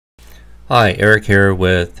Hi, Eric here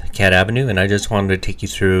with CAD Avenue, and I just wanted to take you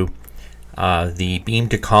through the beam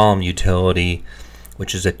to column utility,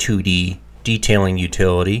 which is a 2D detailing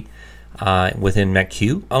utility within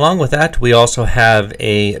Mech-Q. Along with that, we also have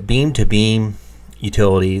a beam to beam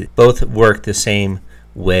utility. Both work the same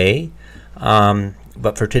way,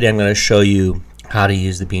 but for today I'm going to show you how to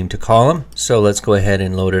use the beam to column. So let's go ahead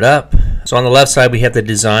and load it up. So on the left side we have the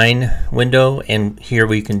design window, and here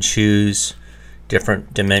we can choose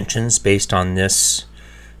different dimensions based on this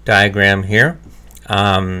diagram here,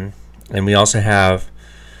 and we also have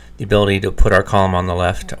the ability to put our column on the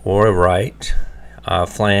left or right,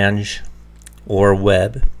 flange or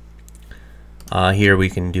web. Here we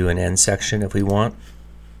can do an end section if we want.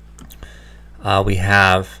 We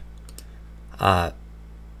have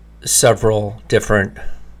several different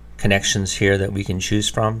connections here that we can choose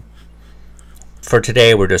from. For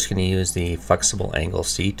today we're just going to use the flexible angle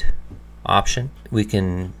seat option. We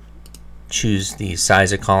can choose the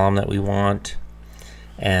size of column that we want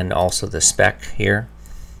and also the spec here,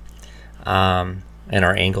 and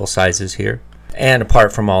our angle sizes here. And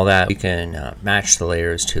apart from all that, we can match the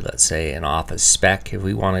layers to, let's say, an office spec if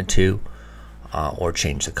we wanted to, or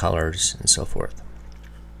change the colors and so forth.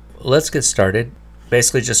 Let's get started.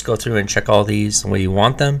 Basically just go through and check all these the way you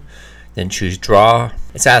want them, then choose draw.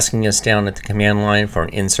 It's asking us down at the command line for an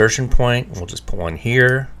insertion point. We'll just put one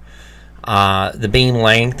here. The beam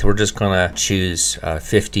length, we're just going to choose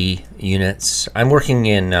 50 units. I'm working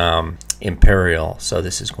in imperial, so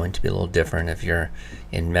this is going to be a little different if you're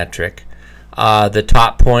in metric. The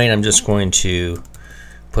top point, I'm just going to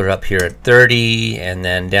put it up here at 30, and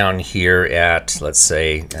then down here at, let's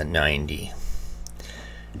say, at 90.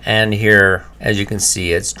 And here, as you can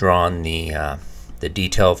see, it's drawn the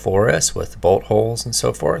detail for us with bolt holes and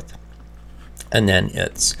so forth. And then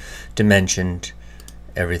it's dimensioned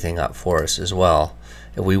everything up for us as well.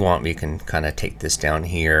 If we want, we can kind of take this down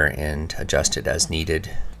here and adjust it as needed.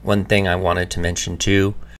 One thing I wanted to mention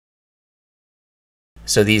too,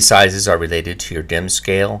 so these sizes are related to your dim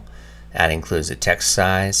scale. That includes the text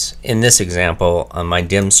size. In this example, on my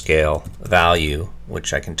dim scale value,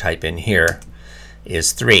 which I can type in here,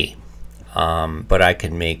 is 3, but I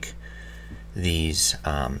can make these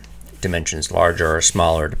dimensions larger or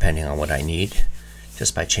smaller depending on what I need,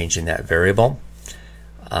 just by changing that variable.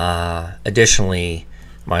 Additionally,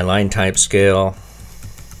 my line type scale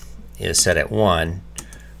is set at 1,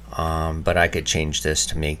 but I could change this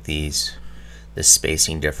to make this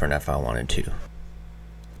spacing different if I wanted to.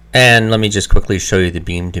 And let me just quickly show you the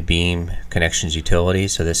beam to beam connections utility.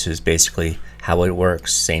 So this is basically how it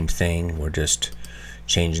works. Same thing, we're just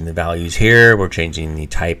changing the values here, we're changing the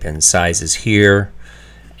type and sizes here,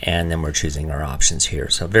 and then we're choosing our options here.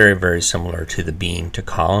 So very, very similar to the beam to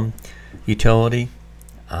column utility.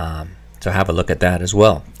 So have a look at that as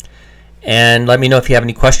well. And let me know if you have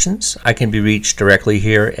any questions. I can be reached directly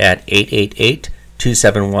here at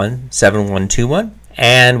 888-271-7121.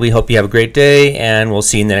 And we hope you have a great day, and we'll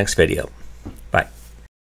see you in the next video.